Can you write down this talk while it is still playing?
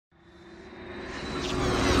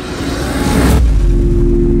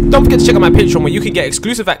Don't forget to check out my Patreon where you can get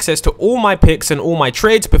exclusive access to all my picks and all my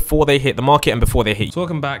trades before they hit the market and before they hit. So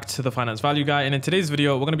welcome back to the Finance Value Guy, and in today's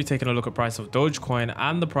video we're going to be taking a look at price of Dogecoin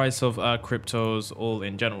and the price of cryptos all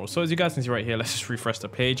in general. So as you guys can see right here, let's just refresh the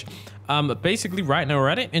page. Basically right now we're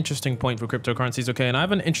at an interesting point for cryptocurrencies, okay, and I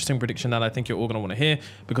have an interesting prediction that I think you're all going to want to hear,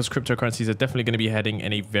 because cryptocurrencies are definitely going to be heading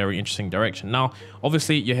in a very interesting direction. Now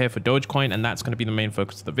obviously you're here for Dogecoin and that's going to be the main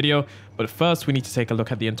focus of the video, but first we need to take a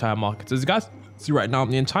look at the entire market. So as you guys see right now,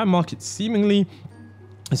 the entire market seemingly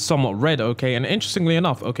is somewhat red, okay, and interestingly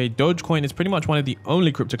enough, okay, Dogecoin is pretty much one of the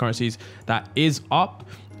only cryptocurrencies that is up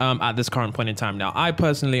at this current point in time. Now I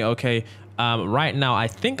personally, okay, right now I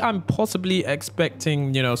think I'm possibly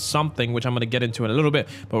expecting, you know, something which I'm going to get into in a little bit,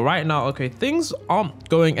 but right now, okay, things aren't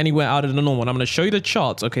going anywhere out of the normal, and I'm going to show you the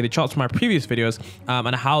charts, okay, the charts from my previous videos,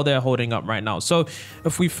 and how they're holding up right now. So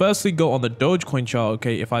if we firstly go on the Dogecoin chart,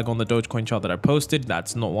 okay, if I go on the Dogecoin chart that I posted,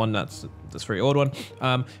 that's not one, that's a very old one,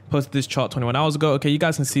 posted this chart 21 hours ago. Okay, you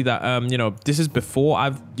guys can see that you know, this is before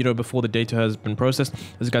before the data has been processed.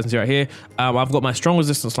 As you guys can see right here, I've got my strong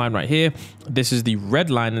resistance line right here. This is the red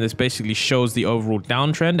line, and this basically shows the overall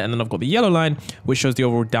downtrend, and then I've got the yellow line which shows the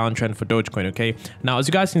overall downtrend for Dogecoin. Okay, now as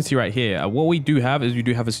you guys can see right here, what we do have is we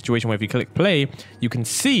do have a situation where if you click play, you can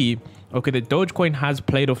see, okay, the Dogecoin has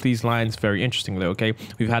played off these lines very interestingly. Okay,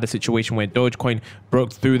 we've had a situation where Dogecoin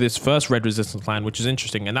broke through this first red resistance line, which is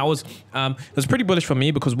interesting, and that was pretty bullish for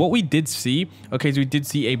me, because what we did see, okay, is we did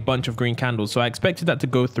see a bunch of green candles. So I expected that to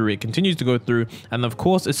go through. It continues to go through, and of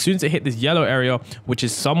course as soon as it hit this yellow area, which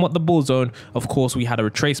is somewhat the bull zone, of course we had a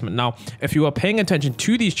retracement. Now if you are paying attention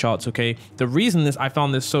to these charts, okay, the reason I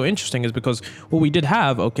found this so interesting is because what we did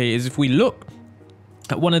have, okay, is if we look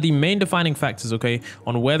at one of the main defining factors, okay,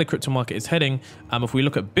 on where the crypto market is heading, if we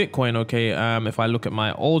look at Bitcoin, okay, if I look at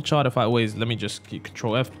my old chart, if I always, let me just keep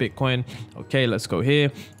Control F, Bitcoin, okay, let's go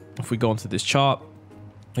here. If we go onto this chart,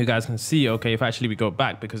 you guys can see, okay, if actually we go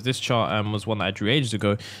back, because this chart was one that I drew ages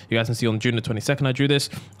ago, you guys can see on June the 22nd I drew this,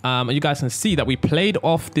 and you guys can see that we played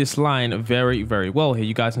off this line very, very well here.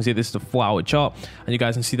 You guys can see this is a 4-hour chart, and you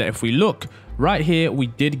guys can see that if we look right here, we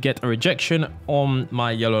did get a rejection on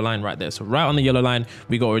my yellow line right there. So right on the yellow line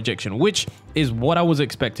we got a rejection, which is what I was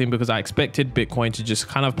expecting, because I expected Bitcoin to just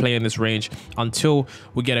kind of play in this range until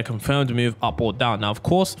we get a confirmed move up or down. Now of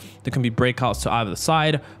course there can be breakouts to either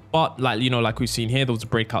side, but like, you know, like we've seen here, there was a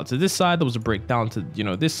breakout to this side, there was a breakdown to, you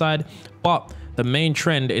know, this side, but the main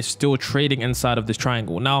trend is still trading inside of this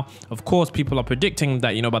triangle. Now of course people are predicting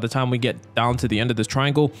that, you know, by the time we get down to the end of this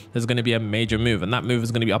triangle, there's going to be a major move, and that move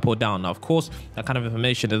is going to be up or down. Now of course that kind of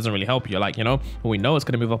information doesn't really help you, like, you know, we know it's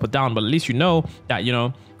going to move up or down, but at least you know that, you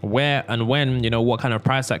know, where and when, you know, what kind of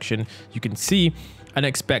price action you can see and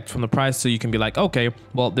expect from the price, so you can be like, okay,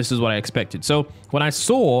 well, this is what I expected. So when I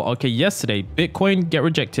saw, okay, yesterday Bitcoin get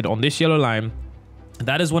rejected on this yellow line,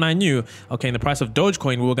 that is when I knew, okay, in the price of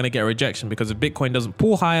Dogecoin we were going to get a rejection, because if Bitcoin doesn't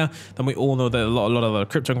pull higher, then we all know that a lot of the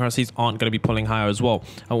cryptocurrencies aren't going to be pulling higher as well.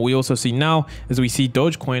 And what we also see now is we see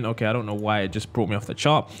Dogecoin, okay, I don't know why it just brought me off the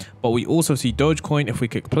chart, but we also see Dogecoin, if we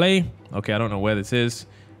click play, okay, I don't know where this is,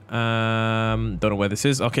 don't know where this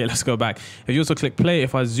is, okay, let's go back. If you also click play,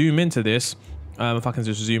 if I zoom into this, if I can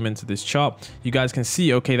just zoom into this chart, you guys can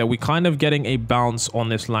see, okay, that we're kind of getting a bounce on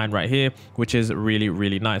this line right here, which is really,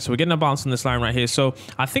 really nice. So we're getting a bounce on this line right here. So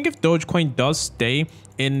I think if Dogecoin does stay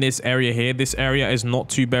in this area here, this area is not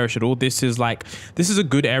too bearish at all. This is a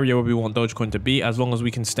good area where we want Dogecoin to be. As long as we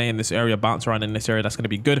can stay in this area, bounce around in this area, that's going to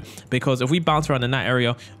be good, because if we bounce around in that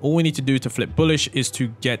area, all we need to do to flip bullish is to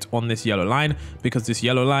get on this yellow line, because this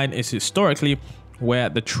yellow line is historically where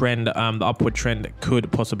the trend, the upward trend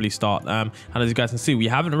could possibly start. And as you guys can see, we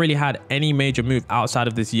haven't really had any major move outside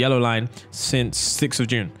of this yellow line since 6th of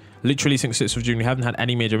June. Literally since 6th of June, we haven't had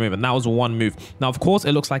any major move, and that was one move. Now of course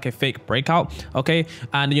it looks like a fake breakout, okay,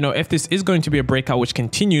 and you know, if this is going to be a breakout which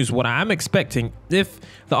continues, what I am expecting, if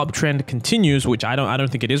the uptrend continues, which I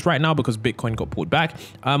don't think it is right now, because Bitcoin got pulled back,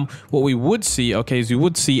 what we would see, okay, is we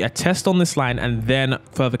would see a test on this line and then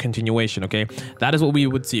further continuation. Okay, that is what we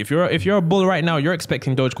would see. If you're a bull right now, you're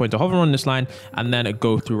expecting Dogecoin to hover on this line and then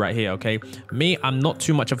go through right here. Okay, me, I'm not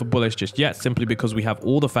too much of a bullish just yet, simply because we have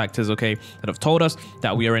all the factors, okay, that have told us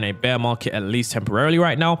that we are in a bear market, at least temporarily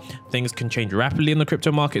right now. Things can change rapidly in the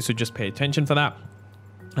crypto market, so just pay attention for that.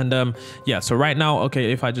 And yeah, so right now,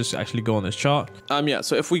 okay, if I just actually go on this chart, yeah,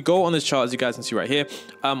 so if we go on this chart, as you guys can see right here,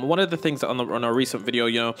 one of the things that on a recent video,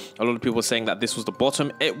 you know, a lot of people were saying that this was the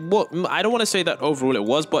bottom. I don't want to say that overall it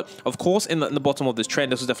was, but of course in the bottom of this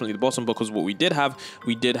trend, this was definitely the bottom, because what we did have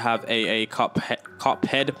a cup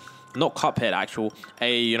head, not cup head, actual,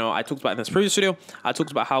 you know, I talked about in this previous video, I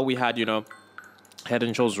talked about how we had, you know, Head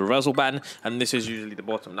and shoulders reversal pattern, and this is usually the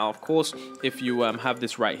bottom. Now, of course, if you have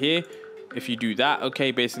this right here, if you do that,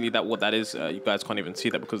 okay, basically that what that is, you guys can't even see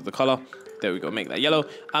that because of the color. There we go, make that yellow.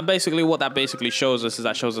 And basically what that basically shows us is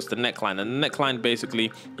that shows us the neckline. And the neckline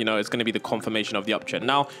basically, you know, it's going to be the confirmation of the uptrend.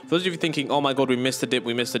 Now, for those of you thinking, oh my God, we missed the dip,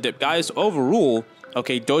 we missed the dip. Guys, overall,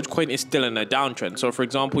 okay, Dogecoin is still in a downtrend. So for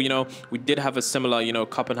example, you know, we did have a similar, you know,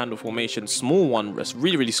 cup and handle formation, small one,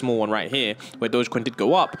 really, really small one right here, where Dogecoin did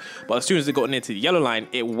go up. But as soon as it got near to the yellow line,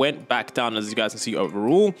 it went back down. As you guys can see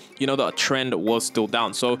overall, you know, the trend was still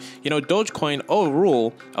down. So, you know, Dogecoin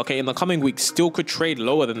overall, okay, in the coming weeks still could trade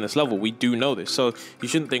lower than this level. We do know this. So you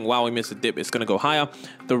shouldn't think, wow, we missed a dip, it's going to go higher.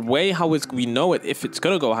 The way how we know it, if it's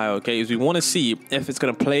going to go higher, okay, is we want to see if it's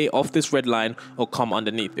going to play off this red line or come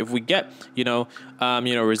underneath. If we get, you know,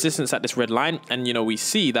 resistance at this red line, and you know, we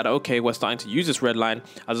see that, okay, we're starting to use this red line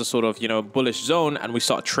as a sort of, you know, bullish zone, and we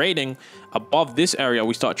start trading above this area,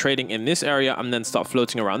 we start trading in this area, and then start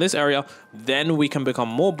floating around this area, then we can become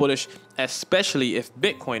more bullish, especially if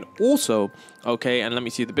Bitcoin also, okay, and let me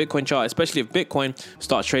see the Bitcoin chart, especially if Bitcoin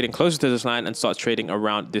starts trading closer to this line and starts trading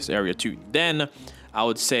around this area too. Then I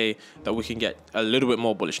would say that we can get a little bit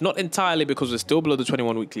more bullish. Not entirely, because we're still below the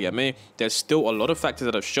 21 weekly MA. There's still a lot of factors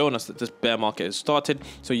that have shown us that this bear market has started.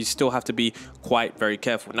 So you still have to be quite very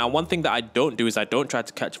careful. Now, one thing that I don't do is I don't try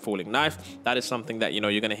to catch a falling knife. That is something that, you know,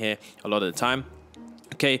 you're going to hear a lot of the time.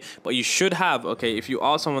 Okay, but you should have, okay, if you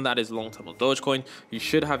are someone that is long-term on Dogecoin, you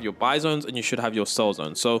should have your buy zones and you should have your sell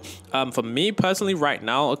zones. So for me personally right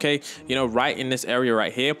now, okay, you know, right in this area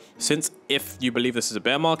right here, since if you believe this is a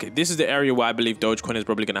bear market, this is the area where I believe Dogecoin is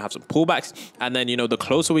probably going to have some pullbacks. And then, you know, the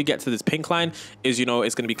closer we get to this pink line is, you know,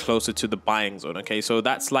 it's going to be closer to the buying zone. Okay, so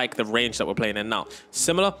that's like the range that we're playing in now.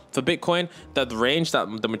 Similar for Bitcoin, that the range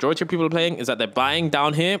that the majority of people are playing is that they're buying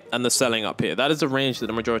down here and they're selling up here. That is the range that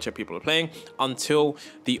the majority of people are playing until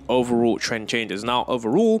the overall trend changes. Now,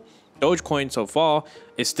 overall, Dogecoin so far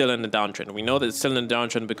is still in the downtrend. We know that it's still in the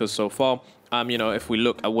downtrend because so far, you know, if we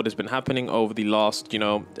look at what has been happening over the last, you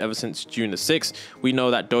know, ever since June the 6th, we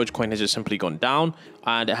know that Dogecoin has just simply gone down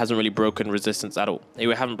and it hasn't really broken resistance at all.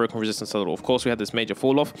 We haven't broken resistance at all. Of course, we had this major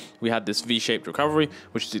fall off. We had this V-shaped recovery,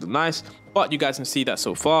 which is really nice. But you guys can see that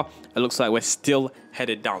so far, it looks like we're still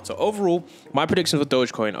headed down. So overall, my prediction for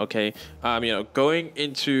Dogecoin, okay, you know, going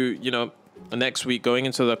into, you know, next week, going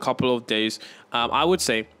into the couple of days, I would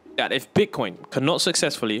say that if Bitcoin cannot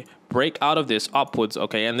successfully break out of this upwards,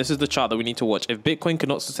 okay, and this is the chart that we need to watch. If Bitcoin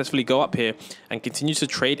cannot successfully go up here and continue to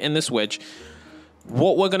trade in this wedge,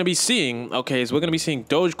 what we're going to be seeing, okay, is we're going to be seeing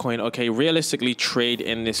Dogecoin, okay, realistically trade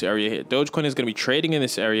in this area here. Dogecoin is going to be trading in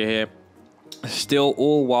this area here, still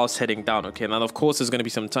all whilst heading down. Okay, now of course there's going to be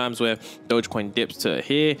some times where Dogecoin dips to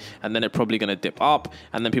here and then it's probably going to dip up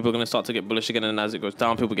and then people are going to start to get bullish again, and as it goes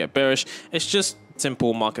down people get bearish. It's just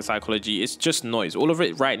simple market psychology. It's just noise. All of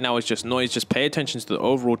it right now is just noise. Just pay attention to the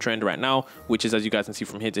overall trend right now, which is, as you guys can see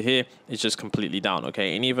from here to here, it's just completely down.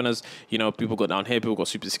 Okay, and even as, you know, people got down here, people got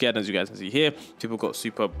super scared, as you guys can see here, people got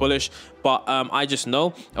super bullish. But I just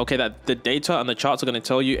know, okay, that the data and the charts are going to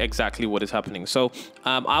tell you exactly what is happening. So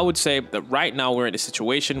I would say that right now we're in a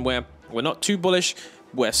situation where we're not too bullish.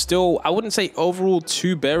 We're still, I wouldn't say overall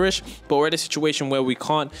too bearish, but we're in a situation where we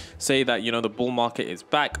can't say that, you know, the bull market is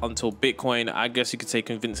back until Bitcoin, I guess you could say,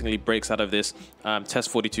 convincingly breaks out of this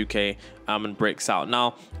test 42k and breaks out.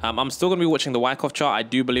 Now, I'm still going to be watching the Wyckoff chart. I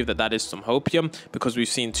do believe that that is some hopium because we've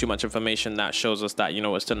seen too much information that shows us that, you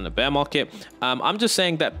know, we're still in the bear market. I'm just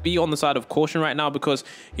saying that be on the side of caution right now because,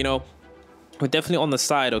 you know, we're definitely on the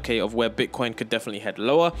side, okay, of where Bitcoin could definitely head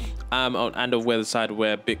lower, and of where the side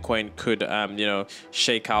where Bitcoin could, you know,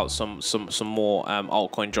 shake out some more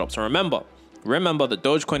altcoin drops. And remember that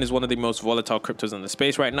Dogecoin is one of the most volatile cryptos in the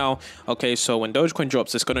space right now. Okay, so when Dogecoin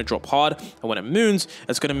drops, it's going to drop hard, and when it moons,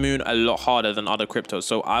 it's going to moon a lot harder than other cryptos.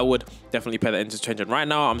 So I would definitely pay that attention. Right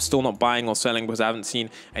now, I'm still not buying or selling because I haven't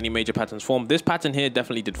seen any major patterns form. This pattern here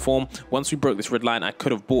definitely did form. Once we broke this red line, I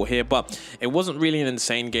could have bought here, but it wasn't really an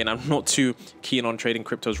insane gain. I'm not too keen on trading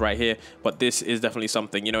cryptos right here, but this is definitely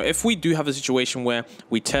something. You know, if we do have a situation where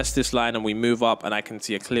we test this line and we move up and I can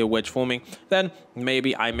see a clear wedge forming, then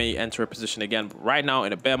maybe I may enter a position again. But right now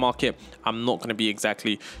in a bear market, I'm not going to be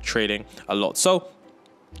exactly trading a lot. So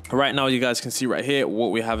right now, you guys can see right here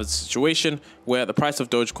what we have is a situation where the price of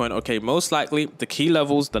Dogecoin, okay, most likely the key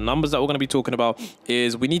levels, the numbers that we're going to be talking about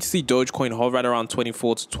is we need to see Dogecoin hover right around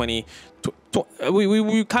 24 to 20.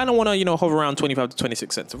 We kind of want to, you know, hover around 25 to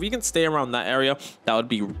 26 cents. If we can stay around that area, that would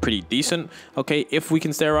be pretty decent. Okay, if we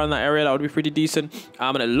can stay around that area, that would be pretty decent.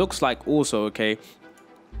 And it looks like also, okay,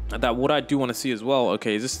 that what I do want to see as well,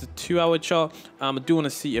 okay, is this the 2-hour chart? I do want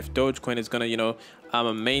to see if Dogecoin is gonna, you know,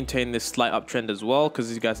 and maintain this slight uptrend as well, because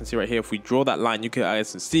as you guys can see right here, if we draw that line, you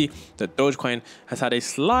guys can see that Dogecoin has had a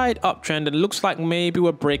slight uptrend, and it looks like maybe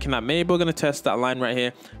we're breaking that. Maybe we're going to test that line right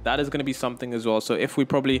here. That is going to be something as well. So if we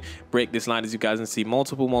probably break this line, as you guys can see,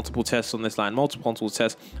 multiple tests on this line, multiple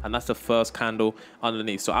tests, and that's the first candle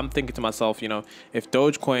underneath. So I'm thinking to myself, you know, if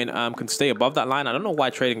Dogecoin can stay above that line, I don't know why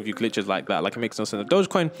trading view glitches like that. Like, it makes no sense. If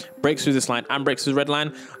Dogecoin breaks through this line and breaks through the red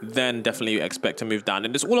line, then definitely expect to move down.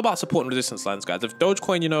 And it's all about support and resistance lines, guys. If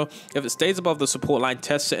Dogecoin, you know, if it stays above the support line,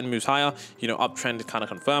 tests it and moves higher, you know, uptrend is kind of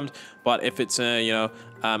confirmed. But if it's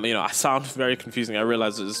I sound very confusing. I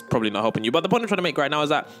realize it's probably not helping you. But the point I'm trying to make right now is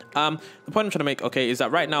that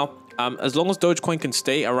right now, as long as Dogecoin can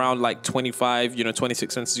stay around like 25,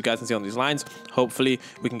 26 cents, as you guys can see on these lines, hopefully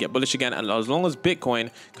we can get bullish again. And as long as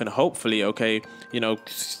Bitcoin can hopefully,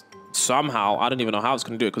 somehow, I don't even know how it's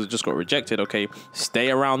going to do it because it just got rejected, stay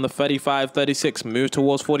around the 35, 36, move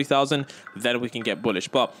towards 40,000, then we can get bullish.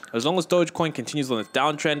 But as long as Dogecoin continues on this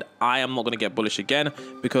downtrend, I am not going to get bullish again,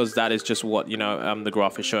 because that is just what, the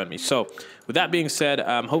graph is showing me. So with that being said,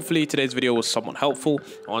 hopefully today's video was somewhat helpful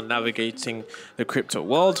on navigating the crypto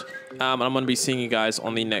world, and I'm going to be seeing you guys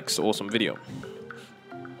on the next awesome video.